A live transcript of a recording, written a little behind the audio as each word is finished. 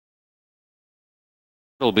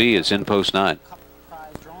Kettle B is in post 9.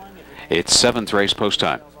 It's 7th race post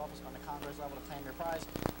time.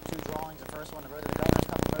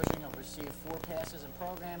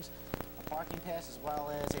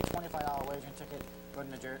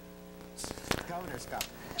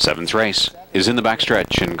 Seventh race is in the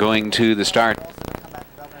backstretch and going to the start.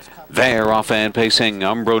 There, off and pacing,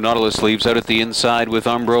 ARMBRO Nautilus leaves out at the inside with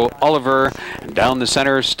ARMBRO Oliver. And down the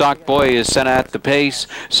center, Stock Boy is sent at the pace.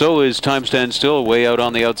 So is Time Stand Still way out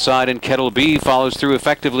on the outside. And Kettle B follows through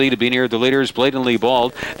effectively to be near the leaders, Blatantly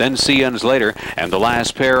Bald. Then Seons later. And the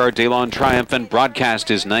last pair are Delon Triumph and Broadcast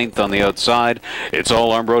is 9th on the outside. It's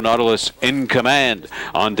all ARMBRO Nautilus in command.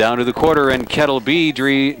 On down to the quarter, and Kettle B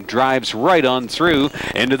drives right on through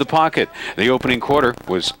into the pocket. The opening quarter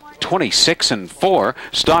was 26-4.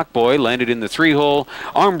 Stock Boy landed in the 3-hole.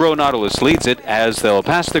 ARMBRO Nautilus leads it as they'll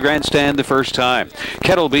pass the grandstand the first time.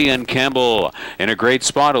 Kettle B and Campbell in a great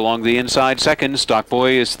spot along the inside second. Stock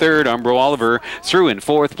Boy is third. ARMBRO Oliver through in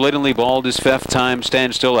fourth. Blatantly Bald is fifth. Time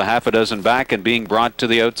Stand Still a half a dozen back and being brought to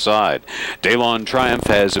the outside. Delon Triumph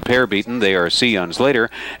has a pair beaten. They are Seons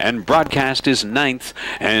later. And Broadcast is 9th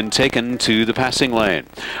and taken to the passing lane.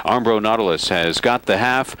 ARMBRO Nautilus has got the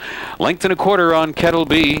half. Length and a quarter on Kettle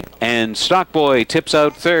B. And Stock Boy tips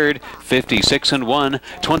out third, 56-1,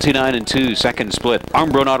 29-2, second split.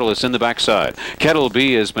 ARMBRO Nautilus in the backside. Kettle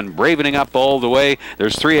B has been bravening up all the way.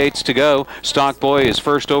 There's 3/8 to go. Stock Boy is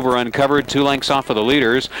first over uncovered, 2 lengths off of the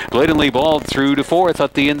leaders. Blatantly Bald through to fourth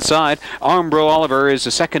at the inside. ARMBRO Oliver is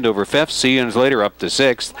a second over fifth. Seons later up to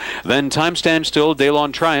sixth. Then Time Stand Still,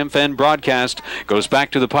 Delon Triumph, and Broadcast goes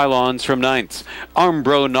back to the pylons from 9th.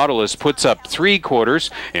 ARMBRO Nautilus puts up 3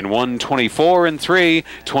 quarters in 1:24-3,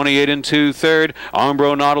 28-2 third.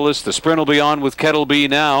 ARMBRO Nautilus, the sprint will be on with Kettle B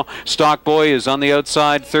now. Stock Boy is on the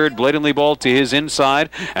outside third. Blatantly Bald to his inside.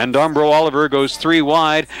 And ARMBRO Oliver goes 3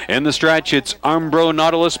 wide. In the stretch, it's ARMBRO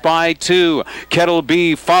Nautilus by 2. Kettle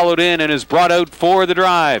B followed in and is brought out for the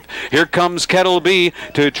drive. Here comes Kettle B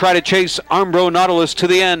to try to chase ARMBRO Nautilus to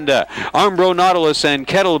the end. ARMBRO Nautilus and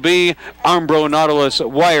Kettle B. ARMBRO Nautilus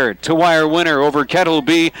wire-to-wire winner over Kettle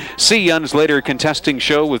B. Seons later contesting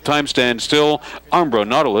show with Time Stand Still. ARMBRO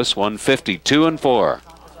Nautilus 152-4.